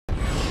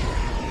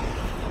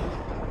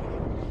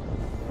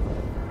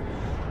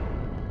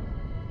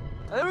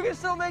And then we can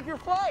still make your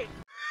flight.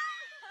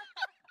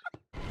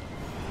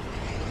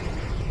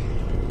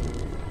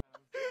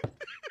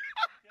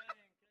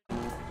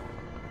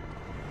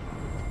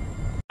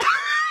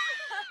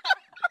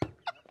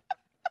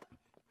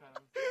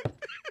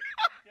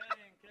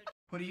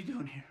 What are you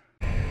doing here?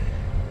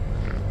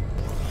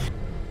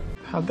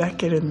 How'd that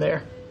get in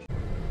there?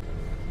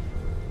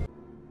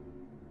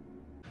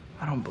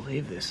 I don't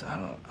believe this.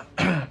 I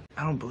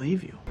don't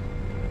believe you.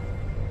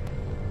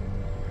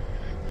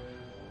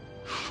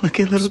 Look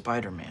at little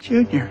Spider-Man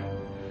Junior.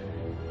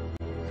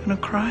 Gonna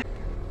cry?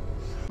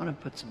 I'm gonna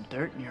put some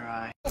dirt in your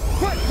eye.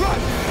 Run! Run!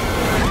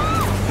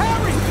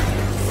 Harry!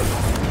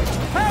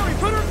 Harry,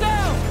 put her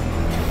down!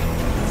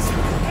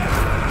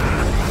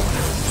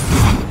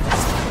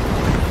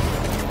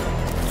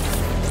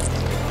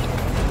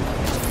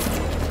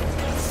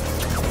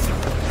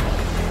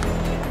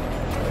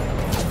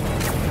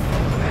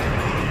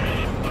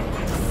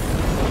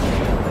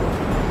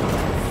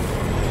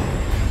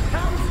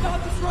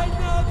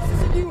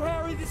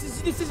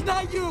 This is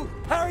not you!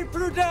 Harry,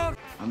 put her down!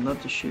 I'd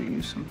love to shoot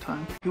you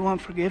sometime. You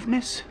want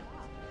forgiveness?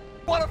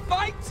 Want to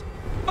fight?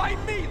 Fight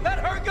me! Let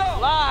her go!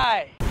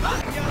 Lie!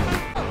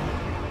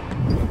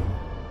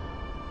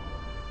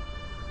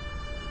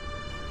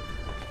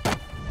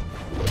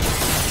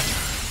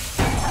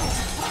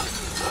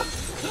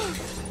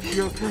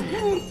 You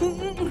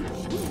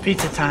okay?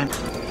 Pizza time.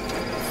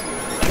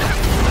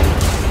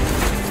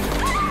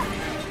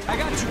 I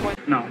got you, Gwen.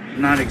 No,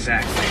 not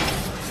exactly.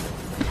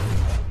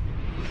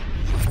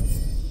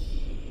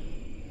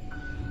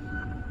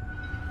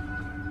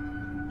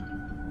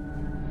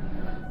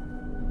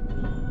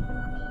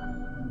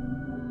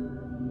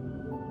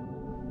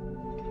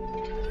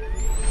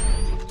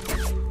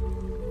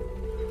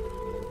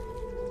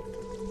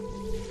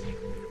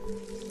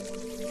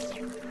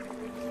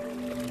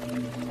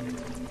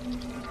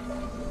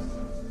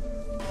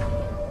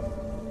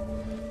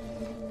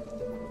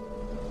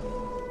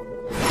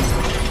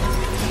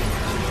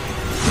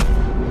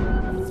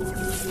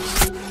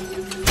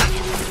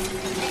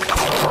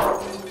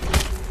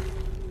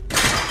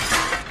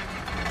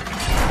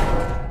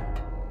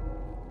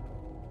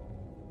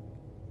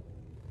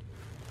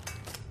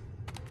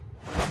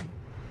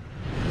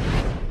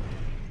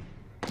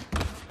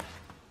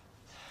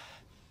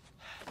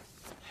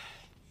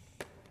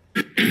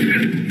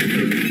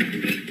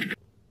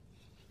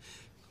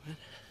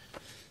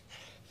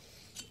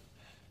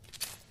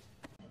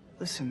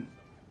 Listen,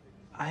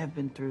 I have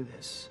been through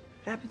this.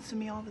 It happens to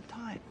me all the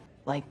time.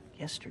 Like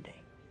yesterday,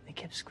 they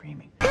kept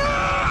screaming.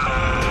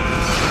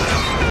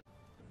 I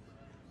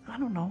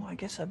don't know, I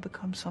guess I've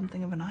become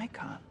something of an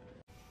icon.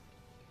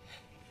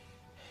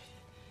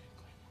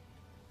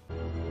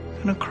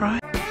 Gonna cry?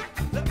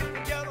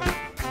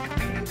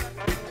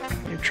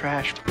 You're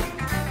trash.